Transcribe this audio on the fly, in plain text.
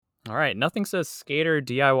All right. Nothing says skater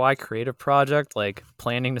DIY creative project like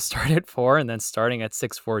planning to start at 4 and then starting at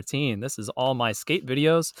 6:14. This is all my skate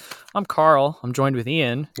videos. I'm Carl. I'm joined with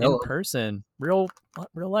Ian in Hello. person. Real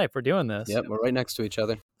life. We're doing this. Yep, we're right next to each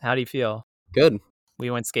other. How do you feel? Good. We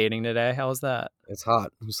went skating today. How was that? It's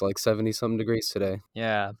hot. It was like 70-something degrees today.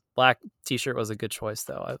 Yeah. Black t-shirt was a good choice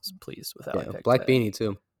though. I was pleased with how I Yeah, picked black it. beanie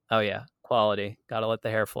too. Oh yeah. Quality. Gotta let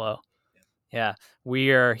the hair flow. Yeah.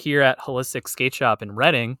 We are here at Holistic Skate Shop in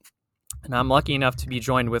Reading. And I'm lucky enough to be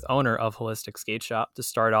joined with owner of Holistic Skate Shop to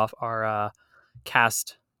start off our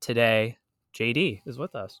cast today. JD is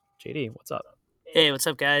with us. JD, what's up? Hey, what's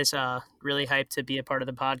up, guys? Really hyped to be a part of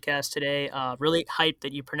the podcast today. Really hyped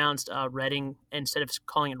that you pronounced Reading instead of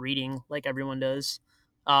calling it reading like everyone does.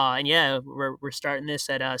 And yeah, we're starting this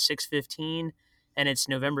at 6:15, and it's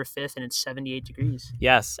November 5th, and it's 78 degrees.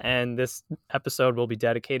 Yes, and this episode will be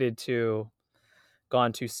dedicated to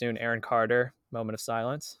Gone Too Soon, Aaron Carter. Moment of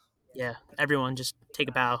silence. Yeah, everyone just take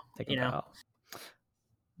a bow. Take a bow.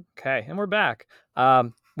 Okay, and we're back.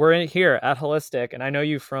 We're in here at Holistic, and I know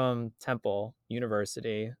you from Temple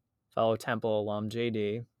University, fellow Temple alum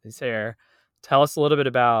JD is here. Tell us a little bit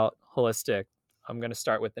about Holistic. I'm going to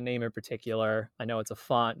start with the name in particular. I know it's a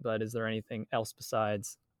font, but is there anything else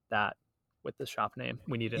besides that with the shop name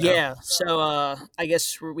we need to know? Yeah, so I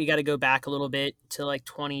guess we got to go back a little bit to like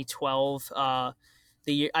 2012.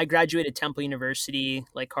 The year I graduated Temple University,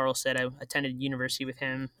 like Carl said, I attended university with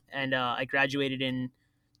him, and I graduated in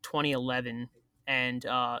 2011, and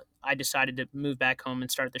I decided to move back home and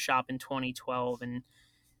start the shop in 2012. And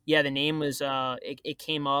yeah, the name was it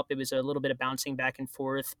came up. It was a little bit of bouncing back and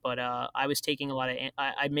forth, but I was taking a lot of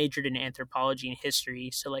I majored in anthropology and history,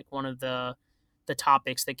 so like one of the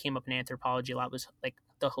topics that came up in anthropology a lot was like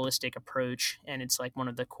the holistic approach, and it's like one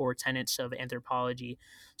of the core tenets of anthropology.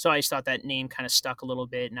 So I just thought that name kind of stuck a little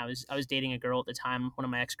bit, and I was dating a girl at the time, one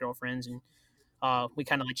of my ex-girlfriends, and we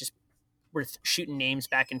kind of like just were shooting names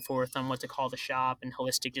back and forth on what to call the shop, and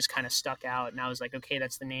holistic just kind of stuck out, and I was like, okay,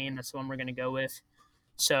 that's the name, that's the one we're going to go with.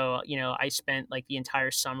 So, I spent like the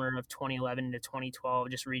entire summer of 2011 to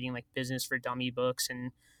 2012 just reading like business for dummy books.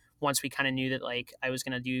 And once we kind of knew that like I was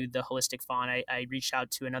going to do the holistic font, I reached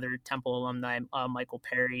out to another Temple alumni, Michael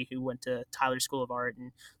Perry, who went to Tyler School of Art,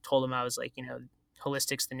 and told him I was like,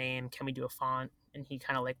 holistic's the name. Can we do a font? And he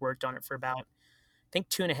kind of like worked on it for about, I think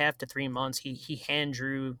 2.5 to 3 months. He hand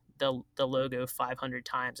drew the logo 500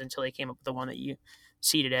 times until he came up with the one that you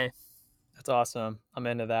see today. That's awesome. I'm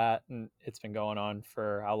into that. And it's been going on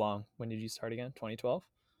for how long? When did you start again? 2012?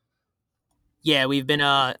 Yeah, we've been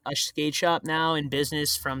a skate shop now in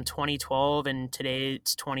business from 2012, and today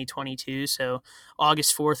it's 2022. So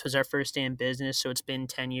August 4th was our first day in business. So it's been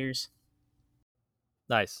 10 years.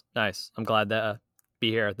 Nice. I'm glad to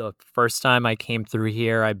be here. The first time I came through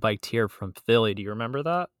here, I biked here from Philly. Do you remember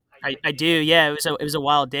that? I do. Yeah, it was a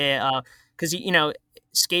wild day. Because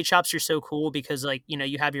skate shops are so cool because like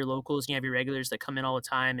you have your locals and you have your regulars that come in all the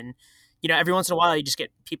time, and every once in a while you just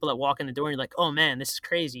get people that walk in the door and you're like, oh man, this is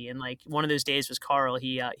crazy. And like one of those days was Carl.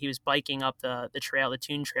 He was biking up the trail, the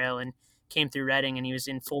Toon Trail, and came through Reading, and he was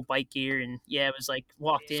in full bike gear, and yeah, it was like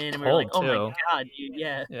walked in and we were like, oh my god, dude,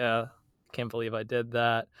 yeah. Yeah, can't believe I did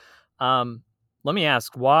that. Let me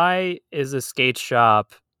ask, why is a skate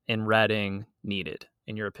shop in Reading needed,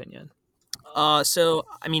 in your opinion? So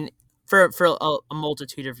I mean, for a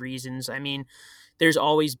multitude of reasons. I mean, there's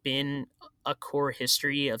always been a core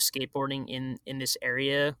history of skateboarding in this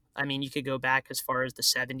area. I mean, you could go back as far as the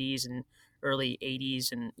 70s and early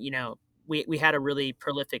 80s, and we had a really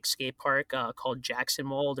prolific skate park called Jackson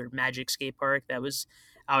Wald or Magic Skate Park that was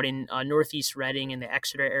out in northeast Reading in the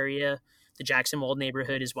Exeter area. The Jackson Wald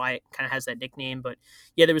neighborhood is why it kind of has that nickname. But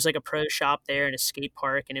yeah, there was like a pro shop there and a skate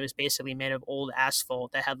park, and it was basically made of old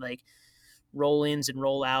asphalt that had like roll-ins and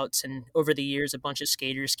roll-outs. And over the years, a bunch of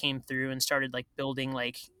skaters came through and started like building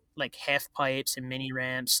like half pipes and mini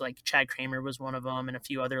ramps. Like Chad Kramer was one of them, and a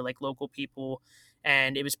few other like local people.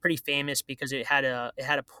 And it was pretty famous because it had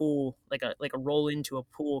a pool, like a roll into a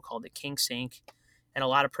pool called the King Sink, and a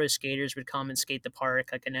lot of pro skaters would come and skate the park.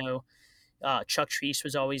 Like I know Chuck Treese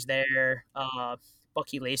was always there.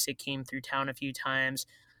 Bucky Lasik came through town a few times.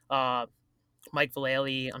 Mike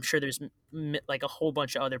Vallely. I'm sure there's like a whole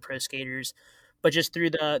bunch of other pro skaters, but just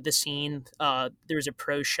through the scene, there was a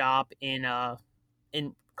pro shop in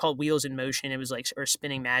called Wheels in Motion. It was like, or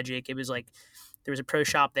Spinning Magic. It was like there was a pro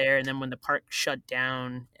shop there, and then when the park shut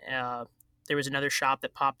down, there was another shop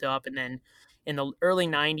that popped up, and then in the early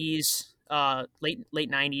 '90s, late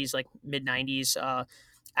 '90s, like mid '90s,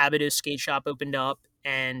 Abados Skate Shop opened up,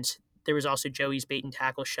 and there was also Joey's Bait and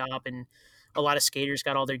Tackle Shop, and a lot of skaters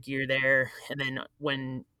got all their gear there. And then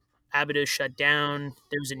when Abydos shut down.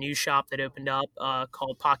 There was a new shop that opened up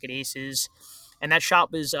called Pocket Aces, and that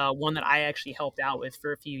shop was one that I actually helped out with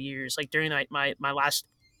for a few years. Like during my last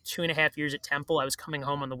 2.5 years at Temple, I was coming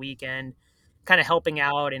home on the weekend, kind of helping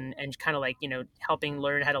out and kind of like helping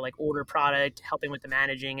learn how to like order product, helping with the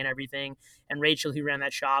managing and everything. And Rachel, who ran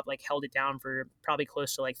that shop, like held it down for probably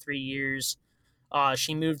close to like 3 years.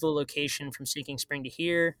 She moved the location from Sinking Spring to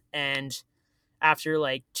here, and after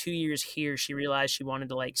like 2 years here, she realized she wanted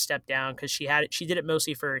to like step down because she did it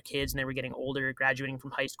mostly for her kids and they were getting older, graduating from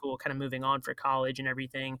high school, kind of moving on for college and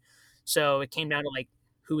everything. So it came down to like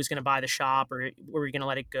who was going to buy the shop, or were we going to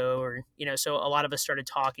let it go, or so a lot of us started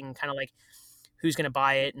talking, kind of like who's going to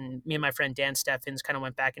buy it. And me and my friend Dan Steffens kind of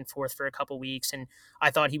went back and forth for a couple weeks, and I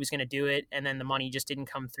thought he was going to do it, and then the money just didn't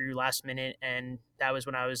come through last minute. And that was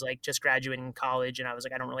when I was like just graduating college, and I was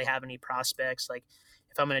like, I don't really have any prospects. Like,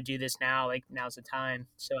 if I'm going to do this now, like now's the time.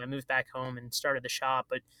 So I moved back home and started the shop.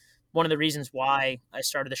 But one of the reasons why I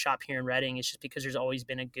started the shop here in Reading is just because there's always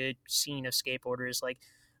been a good scene of skateboarders. Like,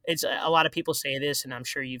 it's a lot of people say this, and I'm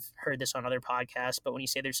sure you've heard this on other podcasts, but when you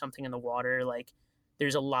say there's something in the water, like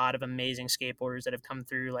there's a lot of amazing skateboarders that have come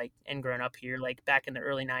through like and grown up here. Like back in the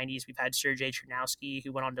early 90s, we've had Sergej Chernowski,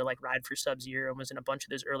 who went on to like ride for Sub-Zero and was in a bunch of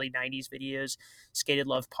those early 90s videos, skated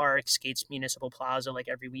Love Park, skates Municipal Plaza like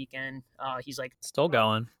every weekend. He's like Still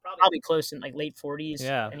going. probably close in like late 40s.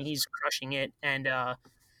 Yeah. And he's crushing it. And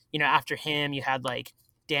after him you had like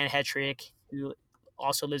Dan Hetrick, who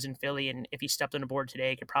also lives in Philly, and if he stepped on a board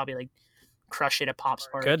today could probably like crush it at Pops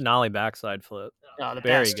Park. Good nollie backside flip. The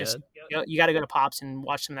Very best. good. Just, you got to go to Pops and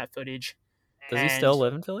watch some of that footage. Does he still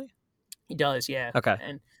live in Philly? He does, yeah. Okay.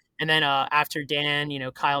 And then after Dan,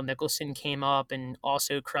 Kyle Nicholson came up and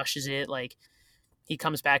also crushes it. Like, he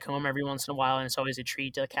comes back home every once in a while, and it's always a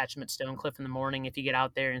treat to catch him at Stonecliff in the morning if you get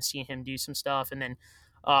out there and see him do some stuff. And then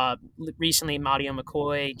recently, Mario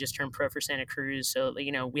McCoy just turned pro for Santa Cruz. So,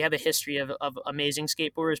 we have a history of amazing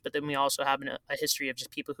skateboarders, but then we also have a history of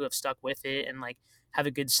just people who have stuck with it and like have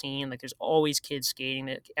a good scene. Like, there's always kids skating.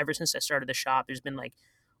 That ever since I started the shop, there's been like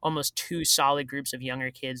almost 2 solid groups of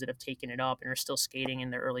younger kids that have taken it up and are still skating in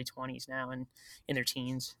their early 20s now and in their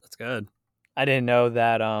teens. That's good. I didn't know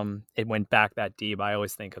that it went back that deep. I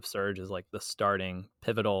always think of Serge as like the starting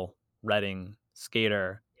pivotal Reading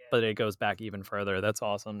skater, but it goes back even further. That's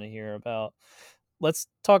awesome to hear about. Let's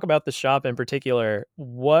talk about the shop in particular.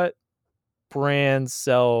 What brands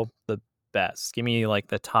sell the best? Give me like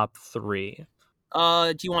the top 3.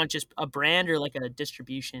 Do you want just a brand or like a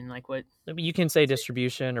distribution? Like what? You can say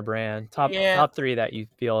distribution or brand. Top 3 that you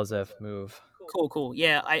feel as if move. Cool.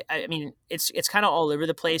 Yeah, I mean, it's kind of all over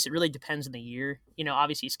the place. It really depends on the year.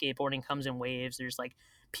 Obviously skateboarding comes in waves. There's like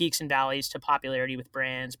peaks and valleys to popularity with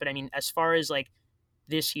brands. But I mean, as far as like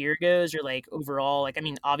this year goes, or like overall, like, I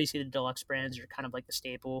mean, obviously the deluxe brands are kind of like the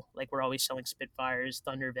staple. Like, we're always selling Spitfires,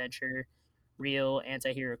 Thunder Venture, Real,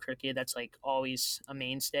 Anti-Hero, Crooked. That's like always a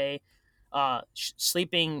mainstay.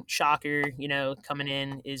 Sleeping Shocker, coming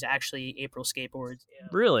in is actually April Skateboards.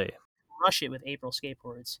 Really? Rush it with April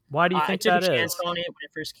Skateboards. Why do you think that is? I took a chance on it when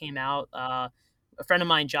it first came out. A friend of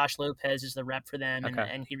mine, Josh Lopez, is the rep for them,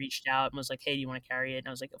 and he reached out and was like, "Hey, do you want to carry it?" And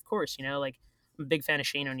I was like, "Of course." Like, I'm a big fan of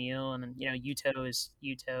Shane O'Neill, and Yuto is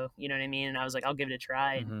Yuto. You know what I mean? And I was like, "I'll give it a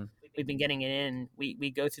try." Mm-hmm. And we've been getting it in.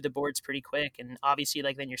 We go through the boards pretty quick, and obviously,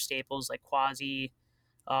 like, then your staples like Quasi.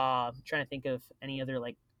 I'm trying to think of any other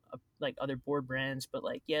like other board brands, but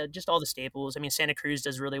like, yeah, just all the staples. I mean, Santa Cruz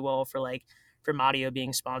does really well for Mario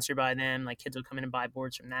being sponsored by them. Like, kids will come in and buy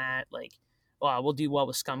boards from that. Like, we'll do well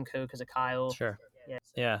with Scumco because of Kyle. Sure.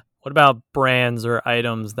 Yeah. What about brands or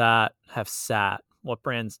items that have sat? What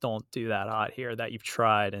brands don't do that hot here that you've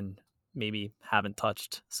tried and maybe haven't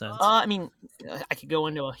touched since? I mean, I could go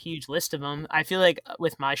into a huge list of them. I feel like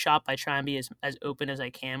with my shop, I try and be as open as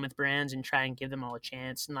I can with brands and try and give them all a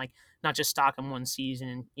chance, and like not just stock them one season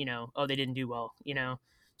and they didn't do well.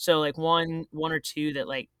 So like one or two that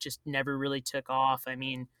like just never really took off. I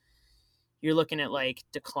mean, you're looking at like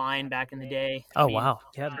Decline back in the day. Wow.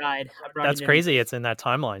 Yeah. That's crazy. It's in that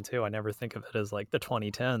timeline too. I never think of it as like the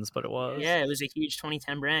 2010s, but it was. Yeah, it was a huge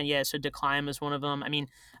 2010 brand. Yeah, so Decline was one of them. I mean,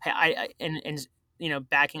 I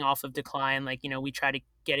backing off of Decline, like, we try to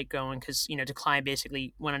get it going because, Decline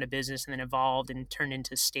basically went out of business and then evolved and turned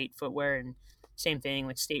into State Footwear, and same thing,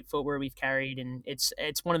 like State Footwear we've carried, and it's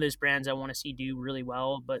one of those brands I want to see do really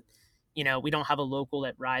well, but we don't have a local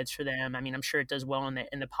that rides for them. I mean, I'm sure it does well in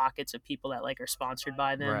the pockets of people that like are sponsored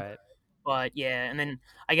by them. Right. But yeah, and then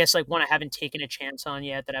I guess like one I haven't taken a chance on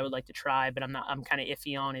yet that I would like to try, but I'm kind of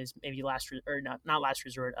iffy on is maybe not last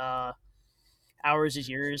resort. Ours Is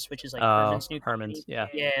Yours, which is like Herman's new Herman's, company.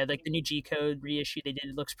 Yeah, like the new G Code reissue they did,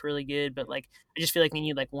 it looks really good. But like, I just feel like we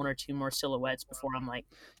need like one or two more silhouettes before I'm like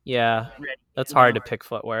Yeah, ready. that's hard to pick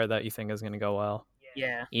footwear that you think is going to go well.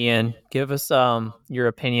 Yeah. Ian, give us your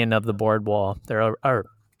opinion of the board wall. There are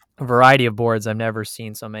a variety of boards. I've never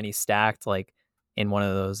seen so many stacked like in one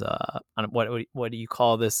of those what do you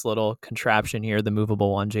call this little contraption here, the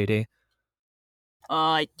movable one, JD?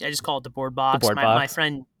 I just call it the board box. board my box.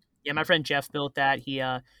 friend, my friend Jeff built that. He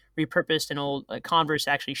repurposed an old Converse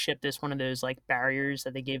actually shipped us one of those like barriers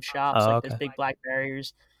that they gave shops, like those big black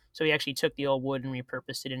barriers. So he actually took the old wood and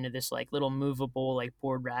repurposed it into this like little movable like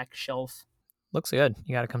board rack shelf. Looks good.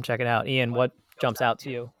 You got to come check it out. Ian, what jumps out to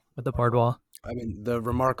you with the board wall? I mean, the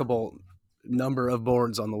remarkable number of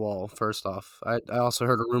boards on the wall, first off. I also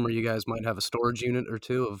heard a rumor you guys might have a storage unit or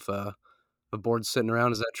two of boards sitting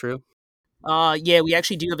around. Is that true? Yeah, we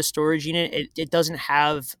actually do have a storage unit. It doesn't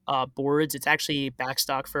have boards. It's actually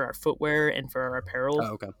backstock for our footwear and for our apparel.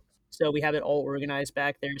 Oh, okay. So we have it all organized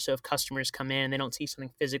back there. So if customers come in and they don't see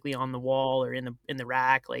something physically on the wall or in the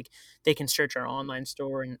rack, like they can search our online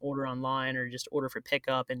store and order online or just order for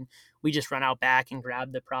pickup. And we just run out back and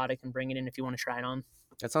grab the product and bring it in if you want to try it on.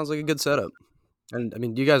 That sounds like a good setup. And I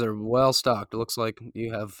mean, you guys are well stocked. It looks like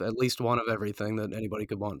you have at least one of everything that anybody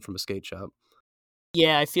could want from a skate shop.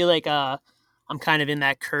 Yeah, I feel like I'm kind of in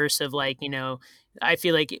that curse of like, I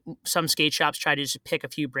feel like some skate shops try to just pick a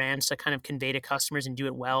few brands to kind of convey to customers and do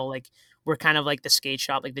it well. Like we're kind of like the skate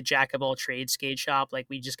shop, like the jack of all trades skate shop. Like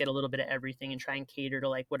we just get a little bit of everything and try and cater to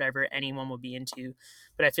like whatever anyone will be into.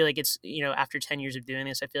 But I feel like it's, after 10 years of doing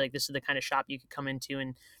this, I feel like this is the kind of shop you could come into,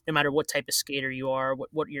 and no matter what type of skater you are,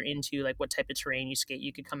 what you're into, like what type of terrain you skate,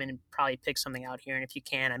 you could come in and probably pick something out here. And if you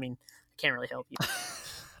can, I mean, I can't really help you.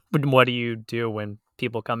 What do you do when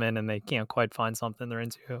people come in and they can't quite find something they're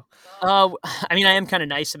into? I mean, I am kind of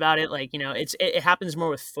nice about it. Like, it happens more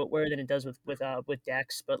with footwear than it does with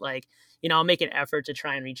decks. But like, I'll make an effort to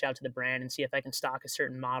try and reach out to the brand and see if I can stock a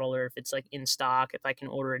certain model, or if it's like in stock, if I can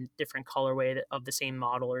order a different colorway of the same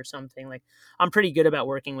model or something. Like, I'm pretty good about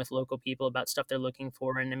working with local people about stuff they're looking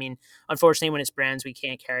for. And I mean, unfortunately, when it's brands we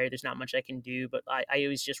can't carry, there's not much I can do. But I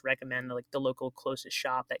always just recommend like the local closest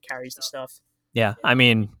shop that carries the stuff. Yeah, I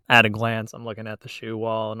mean, at a glance, I'm looking at the shoe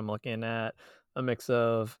wall and I'm looking at a mix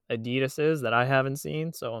of Adidas's that I haven't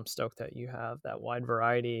seen. So I'm stoked that you have that wide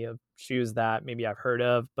variety of shoes that maybe I've heard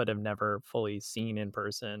of, but have never fully seen in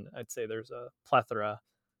person. I'd say there's a plethora.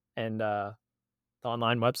 And the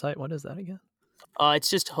online website, what is that again? It's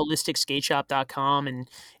just holisticskateshop.com, and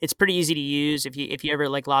it's pretty easy to use. If you ever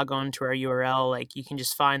like log on to our URL, like you can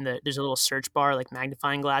just find there's a little search bar, like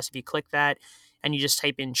magnifying glass. If you click that and you just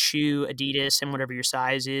type in shoe Adidas and whatever your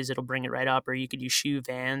size is, it'll bring it right up. Or you could do shoe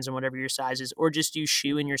Vans and whatever your size is, or just do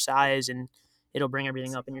shoe in your size and it'll bring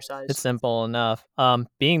everything up in your size. It's simple enough.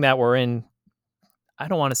 Being that we're in, I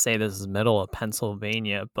don't want to say this is middle of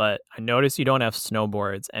Pennsylvania, but I notice you don't have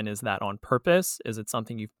snowboards. And is that on purpose? Is it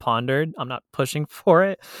something you've pondered? I'm not pushing for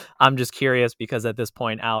it. I'm just curious because at this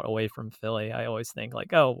point out away from Philly, I always think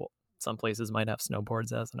like, oh, well, some places might have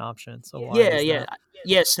snowboards as an option. So why is that?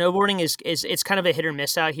 Yeah. Snowboarding is it's kind of a hit or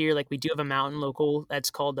miss out here. Like we do have a mountain local that's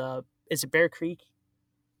called is it Bear Creek?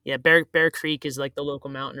 Yeah, Bear Creek is like the local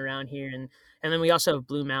mountain around here, and then we also have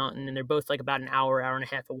Blue Mountain, and they're both like about an hour and a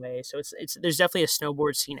half away. So it's there's definitely a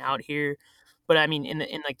snowboard scene out here. But I mean, in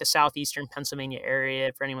like the southeastern Pennsylvania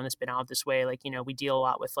area, for anyone that's been out this way, like we deal a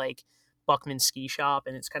lot with like Buckman Ski Shop,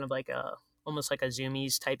 and it's kind of like almost like a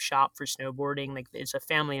Zoomies type shop for snowboarding. Like it's a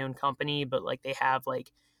family owned company, but like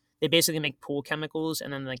they basically make pool chemicals,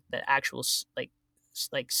 and then like the actual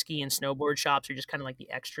like ski and snowboard shops are just kind of like the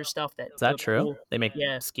extra stuff that Is that true? pool. They make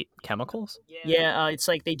Yeah. ski chemicals? Yeah, it's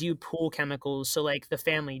like they do pool chemicals. So like the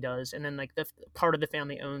family does, and then like the part of the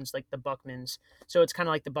family owns like the Buckmans. So it's kind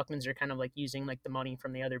of like the Buckmans are kind of like using like the money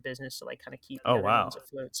from the other business to like kind of keep Oh, everyone's wow.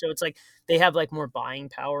 afloat. So it's like they have like more buying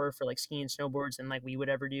power for like skiing and snowboards than like we would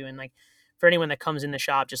ever do. And like for anyone that comes in the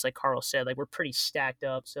shop, just like Carl said, like we're pretty stacked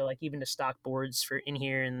up. So like even to stock boards for in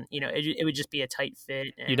here, and it would just be a tight fit.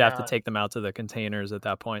 And, You'd have to take them out to the containers at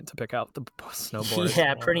that point to pick out the snowboards.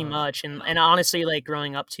 yeah, pretty much. And honestly, like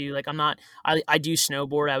growing up too, like I do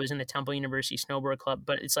snowboard. I was in the Temple University Snowboard Club,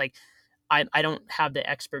 but it's like I don't have the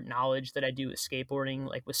expert knowledge that I do with skateboarding,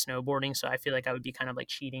 like with snowboarding. So I feel like I would be kind of like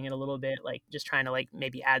cheating it a little bit, like just trying to like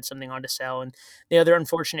maybe add something on to sell. And the other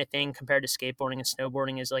unfortunate thing compared to skateboarding and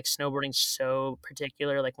snowboarding is like snowboarding's so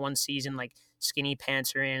particular. Like one season, like skinny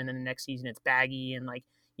pants are in, and then the next season it's baggy, and like,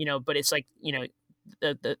 but it's like,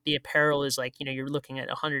 the apparel is like, you're looking at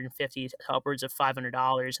 $150 to upwards of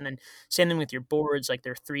 $500, and then same thing with your boards, like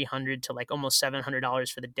they're $300 to like almost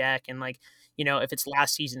 $700 for the deck, and like, if it's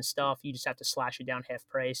last season stuff, you just have to slash it down half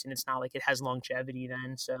price, and it's not like it has longevity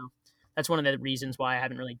then. So that's one of the reasons why I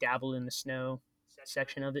haven't really dabbled in the snow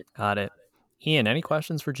section of it. Got it. Ian, any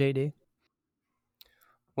questions for JD?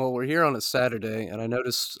 Well, we're here on a Saturday, and I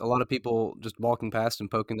noticed a lot of people just walking past and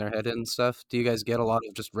poking their head in and stuff. Do you guys get a lot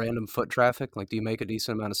of just random foot traffic? Like, do you make a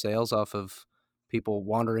decent amount of sales off of people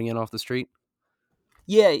wandering in off the street?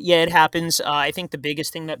 Yeah, it happens. I think the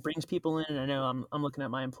biggest thing that brings people in, and I know I'm looking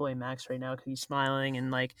at my employee Max right now because he's smiling,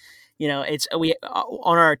 and like, it's we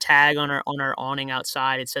on our tag on our awning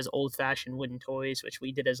outside, it says old fashioned wooden toys, which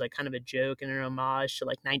we did as like kind of a joke and an homage to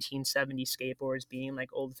like 1970 skateboards being like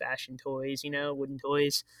old fashioned toys, wooden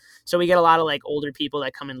toys. So we get a lot of like older people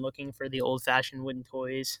that come in looking for the old fashioned wooden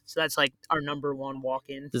toys. So that's like our number one walk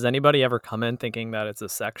in. Does anybody ever come in thinking that it's a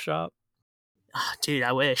sex shop? Oh, dude,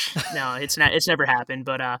 I wish. No, it's not. It's never happened.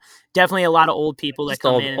 But definitely a lot of old people that Just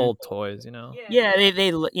come old, in. old toys, Yeah, they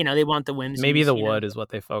they want the whimsies. Maybe the wood is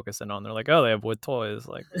what they focus in on. They're like, oh, they have wood toys.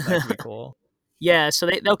 Like, that could be cool. Yeah, so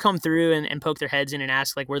they'll come through and poke their heads in and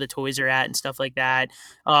ask like where the toys are at and stuff like that.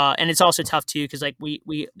 And it's also tough too because like we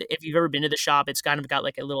if you've ever been to the shop, it's kind of got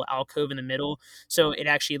like a little alcove in the middle, so it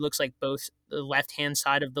actually looks like both the left hand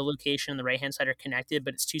side of the location and the right hand side are connected,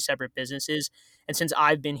 but it's two separate businesses. And since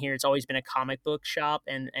I've been here, it's always been a comic book shop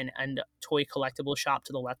and toy collectible shop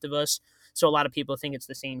to the left of us. So a lot of people think it's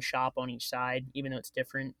the same shop on each side, even though it's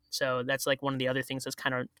different. So that's like one of the other things that's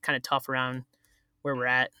kind of tough around where we're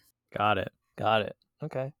at. Got it.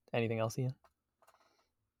 Okay. Anything else, Ian?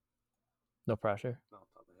 No pressure?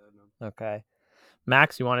 No. Okay.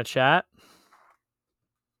 Max, you want to chat?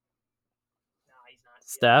 No, he's not.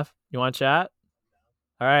 Steph, you want to chat?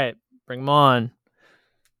 All right. Bring them on.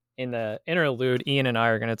 In the interlude, Ian and I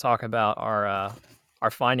are going to talk about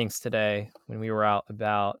our findings today when we were out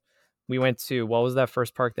about. We went to, what was that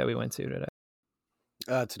first park that we went to today?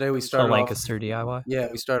 Today we started off Lancaster DIY. Yeah,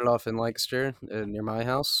 we started off in Lancaster near my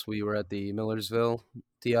house. We were at the Millersville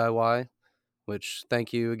DIY, which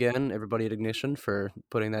thank you again, everybody at Ignition, for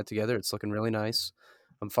putting that together. It's looking really nice.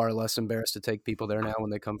 I'm far less embarrassed to take people there now when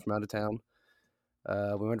they come from out of town.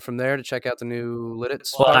 We went from there to check out the new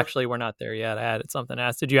Lidditz. Well, actually, we're not there yet. I added something to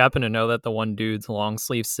ask. Did you happen to know that the one dude's long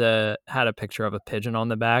sleeve set had a picture of a pigeon on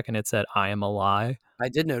the back and it said, "I am a lie"? I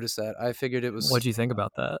did notice that. I figured it was... What'd you think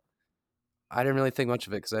about that? I didn't really think much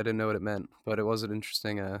of it because I didn't know what it meant, but it was an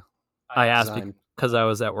interesting I asked because I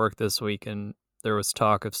was at work this week and there was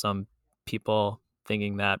talk of some people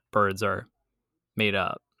thinking that birds are made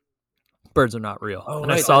up. Birds are not real. Oh, and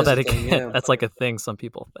right, I saw that that is a thing, again. yeah. That's like a thing some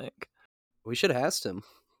people think. We should have asked him.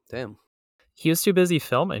 Damn. He was too busy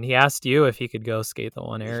filming. He asked you if he could go skate the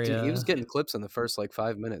one area. Dude, he was getting clips in the first like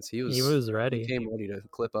 5 minutes. He was ready. He came ready to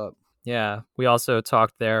clip up. Yeah. We also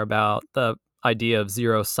talked there about the idea of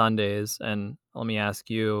 0 Sundays. And let me ask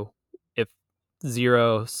you, if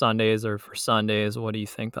 0 Sundays are for Sundays, what do you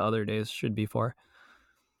think the other days should be for?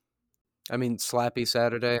 I mean, Slappy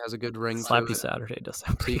Saturday has a good ring to it. Slappy Saturday does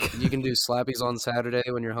sound pretty good. You can do Slappies on Saturday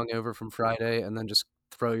when you're hungover from Friday, and then just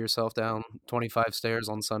throw yourself down 25 stairs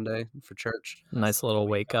on Sunday for church. Nice little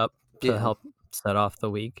wake up to help set off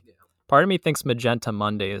the week. Part of me thinks Magenta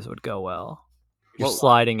Mondays would go well. You're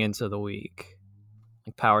sliding into the week.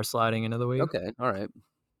 Like power sliding into the week. Okay, all right.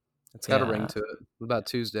 It's got a ring to it. What about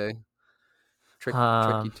Tuesday?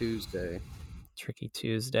 Tricky Tuesday. Tricky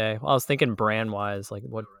Tuesday. Well, I was thinking brand-wise, like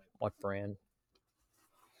what brand?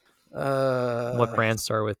 What brand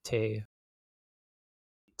start with T?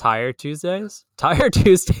 Tire Tuesdays? Tire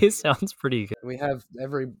Tuesdays sounds pretty good. We have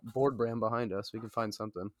every board brand behind us. We can find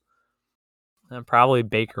something. And probably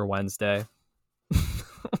Baker Wednesday.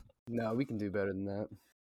 No, we can do better than that.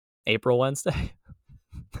 April Wednesday?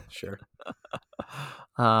 Sure.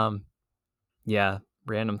 Yeah,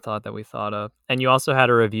 random thought that we thought of. And you also had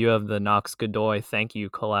a review of the Knox Godoy Thank You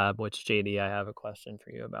collab, which, JD, I have a question for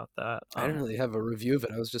you about that. I didn't really have a review of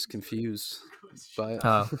it. I was just confused by it.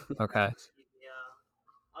 Oh, okay.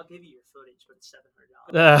 I'll give you your footage, but it's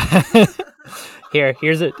 $700.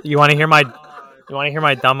 Here's it. You want to hear my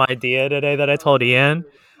dumb idea today that I told Ian?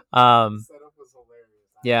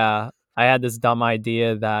 Yeah, I had this dumb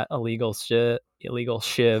idea that illegal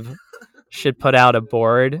Shiv should put out a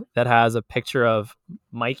board that has a picture of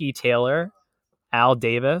Mikey Taylor, Al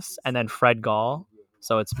Davis, and then Fred Gall.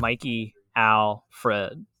 So it's Mikey, Al,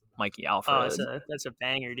 Fred. Mikey, Alfred. Oh, that's a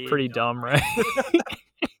banger, dude. Pretty dumb, right?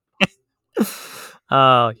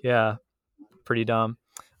 Oh, yeah. Pretty dumb.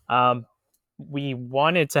 We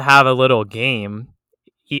wanted to have a little game.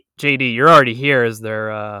 JD, you're already here. Is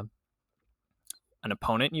there an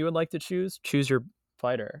opponent you would like to choose your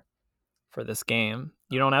fighter for this game.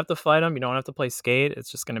 You don't have to fight them. You don't have to play skate. It's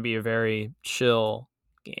just going to be a very chill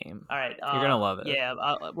game. All right. You're going to love it. Yeah,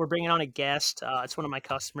 we're bringing on a guest. It's one of my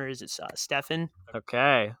customers. It's Stefan.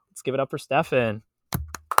 Okay, let's give it up for Stefan.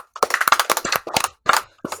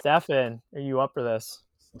 Stefan, are you up for this?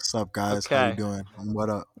 What's up, guys? How you doing? What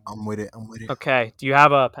up? I'm with it. Okay. Do you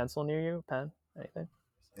have a pencil near you? Pen? Anything?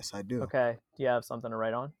 Yes, I do. Okay. Do you have something to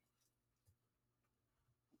write on?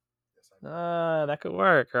 That could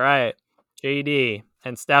work. All right. JD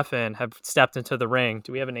and Stefan have stepped into the ring.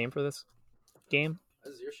 Do we have a name for this game?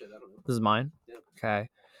 This is your shit. I don't know. This is mine? Yeah. Okay.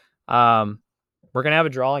 We're going to have a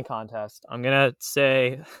drawing contest. I'm going to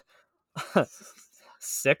say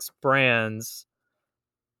 6 brands.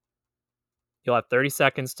 You'll have 30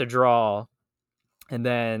 seconds to draw. And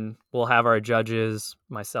then we'll have our judges,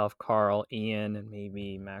 myself, Carl, Ian, and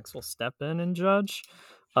maybe Max will step in and judge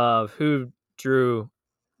of who drew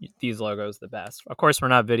these logos the best. Of course, we're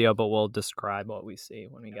not video, but we'll describe what we see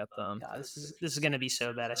when we get them. God, this is gonna be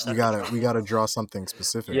so bad. We gotta draw something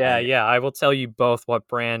specific. Yeah, right? yeah. I will tell you both what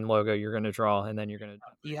brand logo you're gonna draw, and then you're gonna.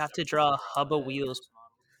 You have to draw Hubba Wheels.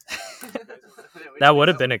 That would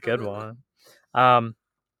have been a good one.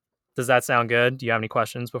 Does that sound good? Do you have any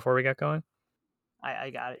questions before we get going? I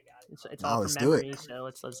got it. It's all let's from do memory, it. so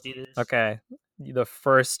let's do this. Okay. The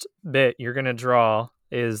first bit you're gonna draw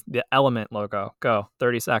is the Element logo. Go.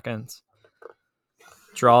 30 seconds.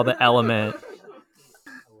 Draw the Element.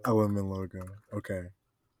 Element logo. Okay.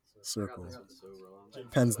 Circle.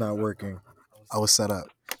 Pen's not working. I was set up.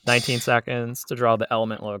 19 seconds to draw the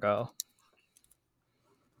Element logo.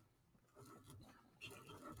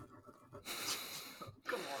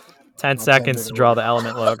 Ten seconds to draw the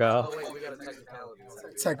Element logo.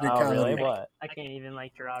 Technicality. Oh, really? What? I can't even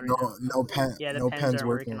draw. Right No, now. no pen. Yeah, the no pens pen's aren't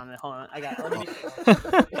working working. on it. Hold on, I got it.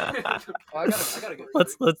 I gotta go.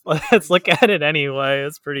 Let's look at it anyway.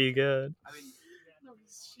 It's pretty good. I mean, no,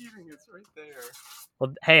 he's cheating. It's right there.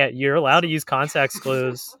 Well, hey, you're allowed to use context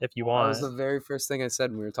clues if you That want. was the very first thing I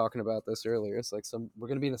said when we were talking about this earlier. It's like we're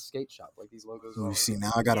gonna be in a skate shop. Like these logos. You see,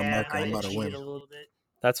 now I got a marker. I I'm about to cheated win. a little bit.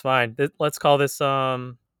 That's fine. Let's call this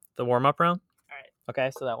the warm-up round. All right.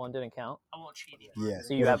 Okay, so that one didn't count. I won't cheat you. Yeah.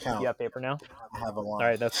 So you have paper now. I have a line. All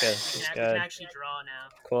right, that's good. That's You good. can actually draw now.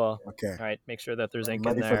 Cool. Okay. All right, make sure that there's ink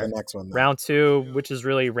I'm in ready for there. the next one. Then. Round 2, which is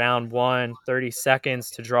really round 1, 30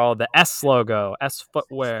 seconds to draw the S logo, S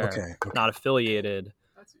Footwear, Okay. not affiliated.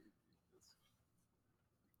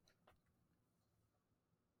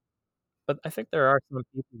 But I think there are some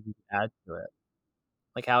pieces you can add to it,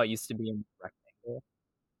 like how it used to be in rectangle.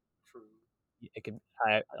 True. It could,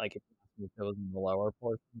 like if it was in the lower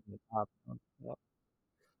portion, the top.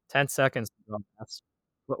 10 seconds to draw S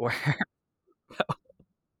Footwear.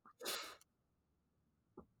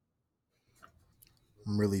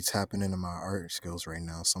 I'm really tapping into my art skills right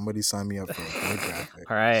now. Somebody sign me up for a board graphic.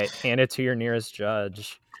 All right, hand it to your nearest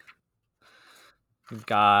judge. We've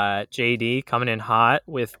got JD coming in hot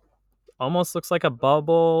with almost looks like a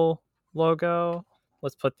bubble logo.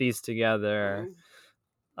 Let's put these together.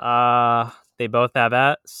 They both have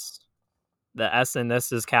S. The S in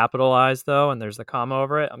this is capitalized though, and there's a comma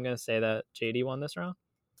over it. I'm gonna say that JD won this round.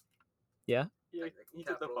 Yeah.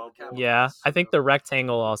 Yeah, I think the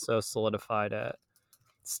rectangle also solidified it.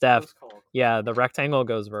 Steph, yeah, the rectangle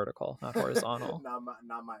goes vertical, not horizontal. not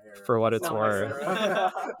my area. For what it's worth.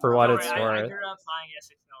 For what it's I worth. grew up buying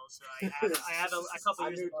SXL, so I had a couple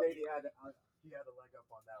years. He had a leg up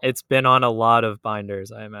on that. It's been on a lot of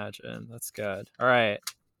binders, I imagine. That's good. All right,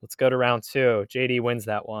 let's go to round 2. JD wins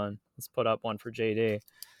that one. Let's put up one for JD.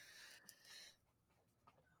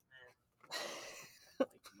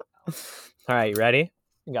 All right, you ready?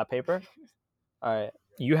 You got paper? All right.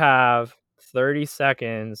 You have 30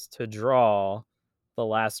 seconds to draw the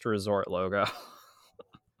Last Resort logo. Oh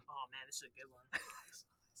man, this is a good one.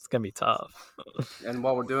 It's going to be tough. And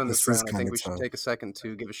while we're doing this This is round, I think kinda we should tough. take a second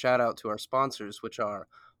to give a shout out to our sponsors, which are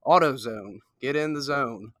AutoZone, Get in the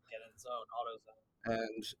Zone,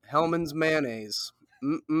 and Hellman's Mayonnaise.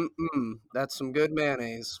 That's some good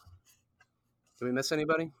mayonnaise. Did we miss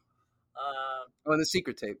anybody? Oh, and the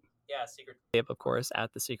Secret Tape. Yeah, Secret Tape, of course,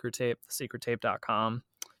 at the Secret Tape, secrettape.com.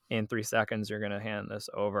 In 3 seconds, you're going to hand this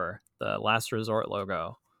over. The Last Resort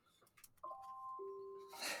logo.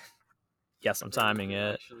 Yes, I'm timing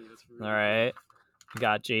it. All right. You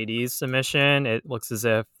got JD's submission. It looks as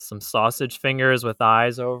if some sausage fingers with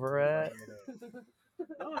eyes over it.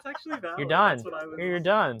 No, it's actually valid. You're done. That's what I was Here, you're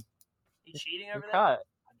done. You cheating You're over there? cut.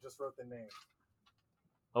 I just wrote the name.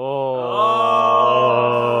 Oh.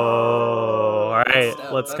 All right.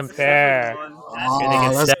 Let's compare. That's Oh, think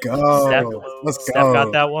it's let's Steph- go. Steph- Let's Steph go.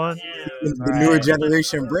 got that one. Yeah. The newer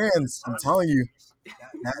generation brands. I'm telling you,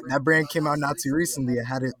 that brand came out not too recently. I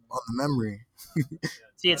had it on the memory.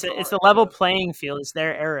 See, it's a level playing field. It's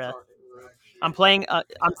their era. I'm playing. I'm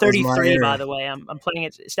my 33, by era. the way. I'm playing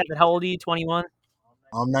it. Stefan, how old are you? 21.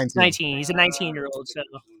 I'm 19. 19. He's a 19-year-old. So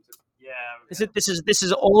yeah, this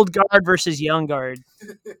is old guard versus young guard.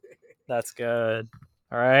 That's good.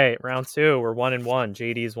 All right, round 2. We're 1-1.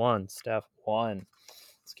 JD's 1. Steph 1.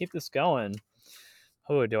 Let's keep this going.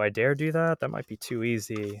 Oh, do I dare do that? That might be too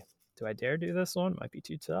easy. Do I dare do this one? Might be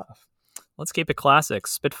too tough. Let's keep it classic.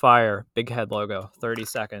 Spitfire, big head logo. 30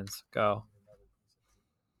 seconds. Go.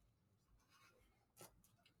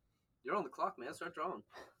 You're on the clock, man. Start drawing.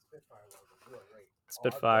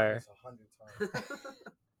 Spitfire.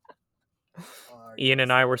 Ian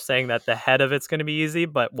and I were saying that the head of it's going to be easy,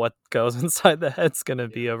 but what goes inside the head's going to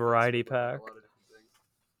be a variety pack.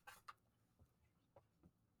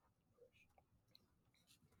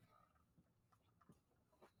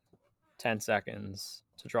 10 seconds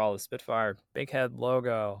to draw the Spitfire big head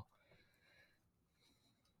logo.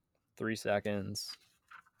 3 seconds.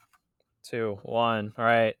 2, 1. All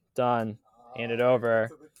right, done. Hand it over.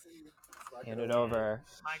 Hand it over.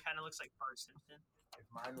 Mine kind of looks like Bart Simpson. If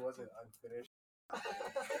mine wasn't unfinished.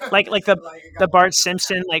 Like the Bart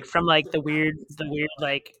Simpson, like from like the weird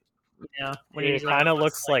like, you know, when It he's kind of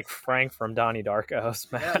looks like Frank from Donnie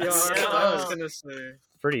Darko's mask. Yeah, I was gonna say.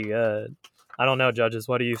 Pretty good. I don't know, judges.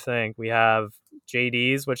 What do you think? We have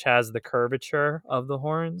JD's, which has the curvature of the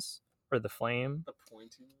horns, or the flame. The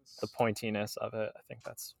pointiness. The pointiness of it. I think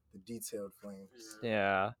that's... The detailed flames.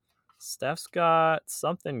 Yeah. Steph's got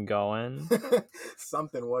something going.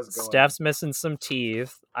 Something was going. Steph's missing some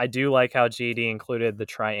teeth. I do like how JD included the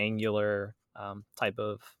triangular type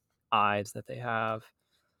of eyes that they have.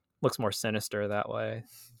 Looks more sinister that way.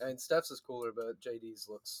 And Steph's is cooler, but JD's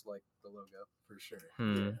looks like the logo. For sure.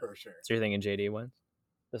 Hmm. For sure. So you're thinking JD wins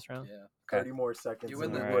this round? Yeah. 30 more seconds. You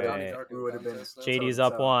win and the Alright. Donnie Darko we would have been. contest, though. JD's So-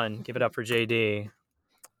 up 1. Give it up for JD.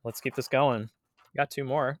 Let's keep this going. Got 2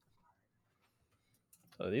 more.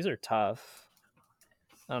 Oh, these are tough.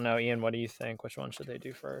 I don't know, Ian. What do you think? Which one should they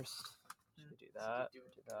do first? Should we do that? Do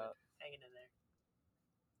that. hanging in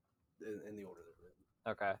there. In the order they're written.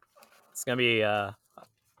 Okay. It's gonna be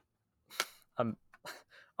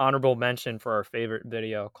honorable mention for our favorite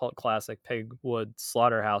video, cult classic Pigwood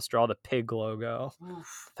Slaughterhouse. Draw the pig logo.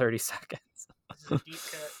 Oof. 30 seconds. This is a deep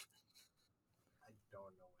cut. I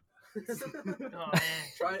don't know what that is.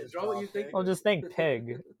 Oh man. Draw what you think. Well, just think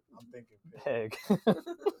pig. I'm thinking pig.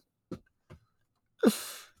 Pig.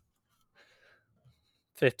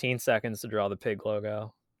 15 seconds to draw the pig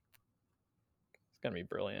logo. It's gonna be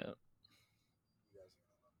brilliant.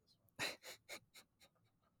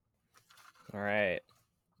 All right,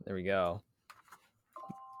 there we go.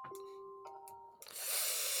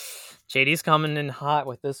 JD's coming in hot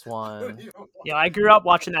with this one. Yeah, I grew up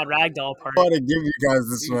watching that Ragdoll I part. want to give you guys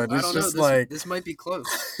this Dude, one. I It's don't know. just This, like this might be close.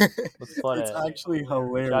 Let's put it's it. actually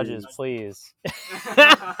hilarious. Judges, please.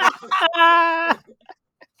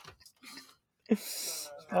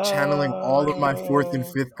 Channeling all of my 4th and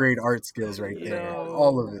 5th grade art skills right there.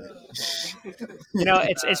 All of it. You know,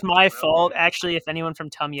 it's my fault. Actually, if anyone from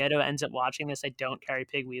Tumieto ends up watching this, I don't carry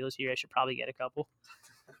pig wheels here. I should probably get a couple.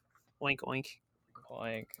 Oink oink.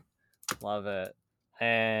 Oink. Love it.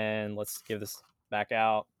 And let's give this back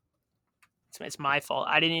out. It's my fault.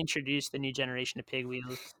 I didn't introduce the new generation of pig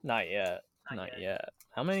wheels. Not yet. Not yet.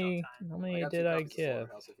 How many? How many did I give?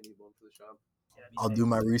 I'll do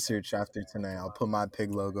my research after tonight. I'll put my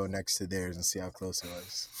pig logo next to theirs and see how close it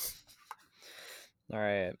was. All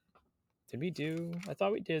right. Did we do? I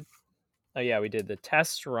thought we did. Oh yeah, we did the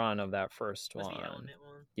test run of that first Was the one. element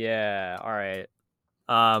one. Yeah. All right.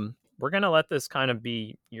 We're gonna let this kind of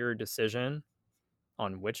be your decision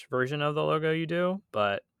on which version of the logo you do,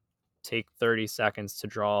 but take 30 seconds to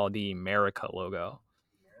draw the America logo.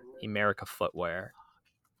 America footwear.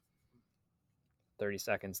 30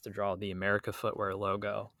 seconds to draw the America footwear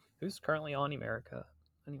logo. Who's currently on America?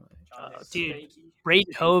 Anyway. Dude,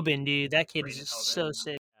 Brayden Hoban, dude, that kid is so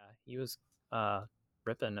sick. Yeah, he was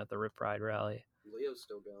ripping at the Rip Ride rally. Leo's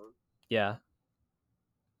still going. Yeah.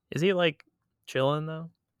 Is he like chilling though?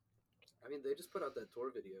 I mean, they just put out that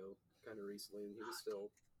tour video kind of recently, and he was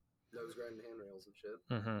still nose grinding handrails and shit.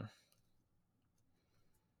 Mm-hmm.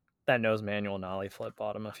 That nose manual nollie flip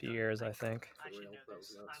bought him a few years, I think. I should know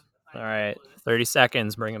this. All right, 30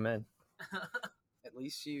 seconds, bring him in. At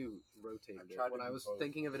least you rotated it. When I was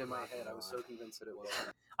thinking of it in my head, I was so convinced that it was.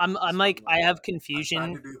 I'm like, I have I'm trying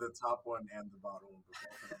confusion. to do the top one and the bottom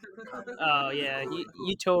one. Oh yeah,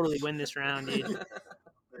 you totally win this round, dude.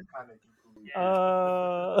 They're kind of equally.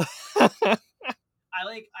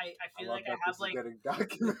 feel like I have like getting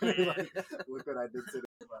documented. Look what I did today.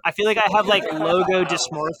 I feel like I have like logo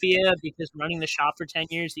dysmorphia because running the shop for 10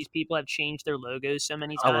 years, these people have changed their logos so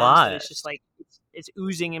many times lot. that it's just like it's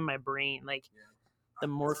oozing in my brain. Like the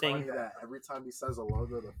morphing. That every time he says a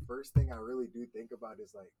logo, the first thing I really do think about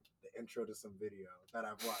is like the intro to some video that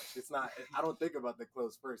I've watched. It's not. I don't think about the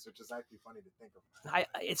clothes first, which is actually funny to think about.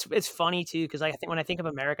 It's funny too because I think when I think of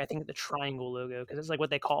America, I think of the triangle logo because it's like what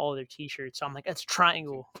they call all their T-shirts. So I'm like, that's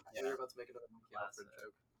triangle. Yeah. You're about to make another monkey outfit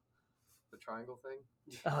joke. The triangle thing.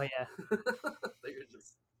 Oh yeah. You're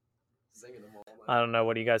just singing them all. I don't know.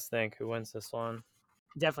 What do you guys think? Who wins this one?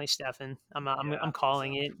 Definitely Stefan. I'm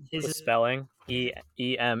calling it. The His spelling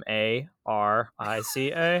EMARICA.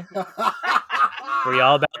 Were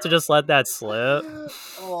y'all about to just let that slip?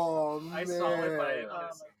 Oh man! I saw it, but I didn't Oh,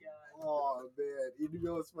 listen. Oh man! You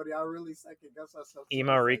know what's funny? I really second guess myself.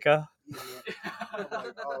 Emarika? I'm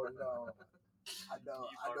like, oh no! I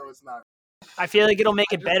know it's not. I feel like it'll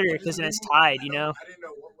make it better because then it's tied. You know. I didn't know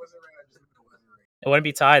what was it right. I just knew it wasn't right. It wouldn't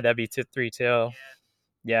be tied. That'd be 3-2.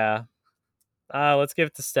 Yeah. Let's give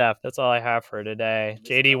it to Steph. That's all I have for today.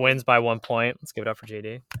 JD wins by 1 point. Let's give it up for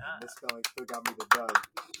JD. This spelling still got me the dub.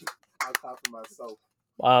 I'll talk for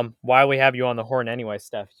myself. Why we have you on the horn anyway,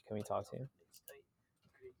 Steph? Can we talk to you?